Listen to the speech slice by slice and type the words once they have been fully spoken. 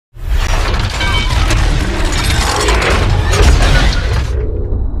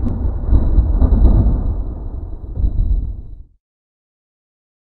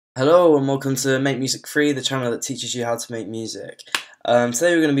Hello and welcome to Makemusicfree, the channel that teaches you how to make music.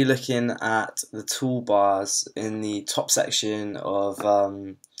 Today we're going to be looking at the toolbars in the top section of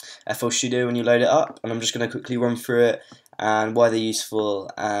FL Studio when you load it up, and I'm just going to quickly run through it and why they're useful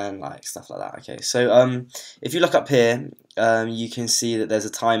and like stuff like that. Okay, so if you look up here, you can see that there's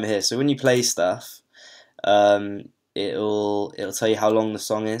a timer here. So when you play stuff, it'll tell you how long the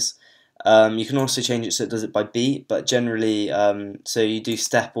song is. You can also change it so it does it by beat, but generally, so you do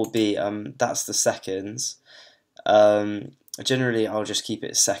step or beat, that's the seconds. Generally, I'll just keep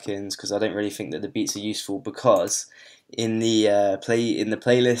it seconds because I don't really think that the beats are useful, because in the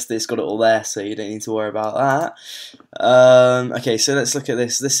playlist it's got it all there, so you don't need to worry about that. Okay, so let's look at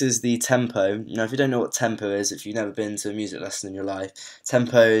this. This is the tempo. Now, if you don't know what tempo is, if you've never been to a music lesson in your life,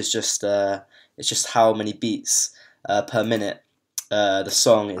 tempo is just it's just how many beats per minute the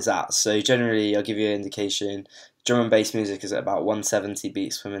song is at. So generally, I'll give you an indication. Drum and bass music is at about 170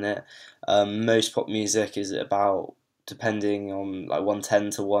 beats per minute. Most pop music is at about, depending on, like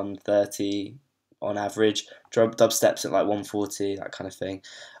 110 to 130 on average. Dubstep's at like 140, that kind of thing.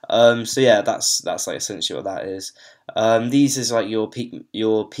 So yeah, that's like essentially what that is. These is like your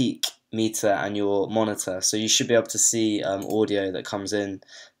peak meter and your monitor, so you should be able to see audio that comes in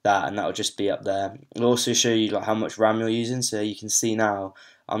that, and that will just be up there. It'll also show you like how much RAM you're using, so you can see now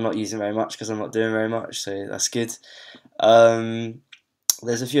I'm not using very much because I'm not doing very much, so that's good.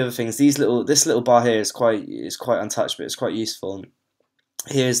 There's a few other things. This little bar here is quite untouched, but it's quite useful.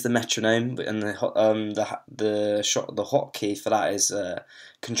 Here's the metronome, and the hotkey for that is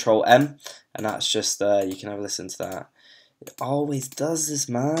Control M, and that's just you can have a listen to that. It always does this,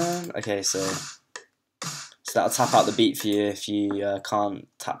 man. Okay, so that'll tap out the beat for you if you can't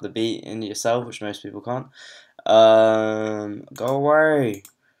tap the beat in yourself, which most people can't. Go away.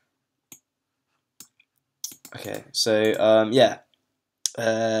 Okay, so yeah.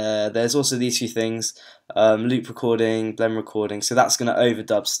 There's also these few things, loop recording, blend recording, so that's going to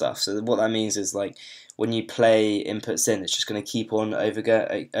overdub stuff. So what that means is, like, when you play inputs in, it's just going to keep on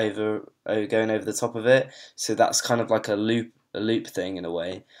going over the top of it. So that's kind of like a loop thing in a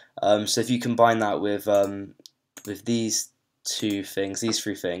way. So if you combine that with these three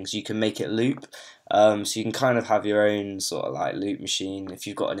things, you can make it loop. So you can kind of have your own sort of like loop machine if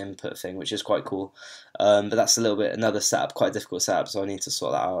you've got an input thing, which is quite cool. But that's a little bit another setup, quite a difficult setup, so I need to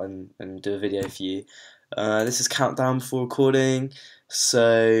sort that out and do a video for you. This is countdown before recording.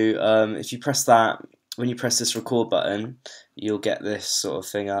 So if you press that, when you press this record button, you'll get this sort of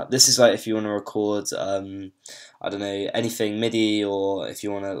thing up. This is like if you want to record, I don't know, anything MIDI, or if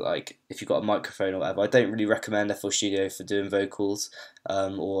you want to, like, if you've got a microphone or whatever. I don't really recommend FL Studio for doing vocals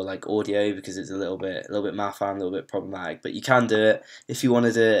or like audio, because it's a little bit malformed, a little bit problematic. But you can do it if you want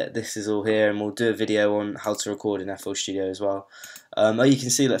to do it. This is all here, and we'll do a video on how to record in FL Studio as well. Oh, you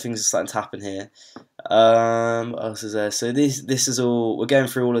can see that things are starting to happen here. What else is there? So this is all, we're going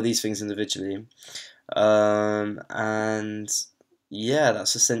through all of these things individually. And yeah,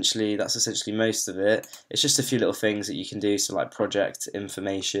 that's essentially most of it. It's just a few little things that you can do, so like project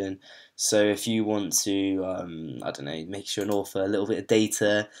information. So if you want to, I don't know, make sure an author, a little bit of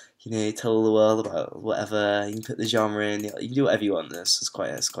data, you know, tell the world about whatever, you can put the genre in, you can do whatever you want. It's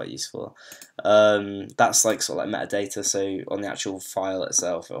quite useful. That's like sort of like metadata, so on the actual file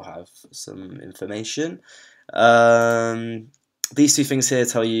itself it'll have some information. These two things here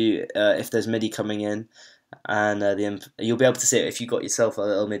tell you if there's MIDI coming in, and you'll be able to see it if you got yourself a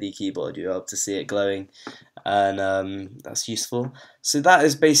little MIDI keyboard. You'll be able to see it glowing, and that's useful. So that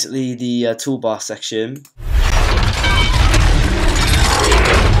is basically the toolbar section.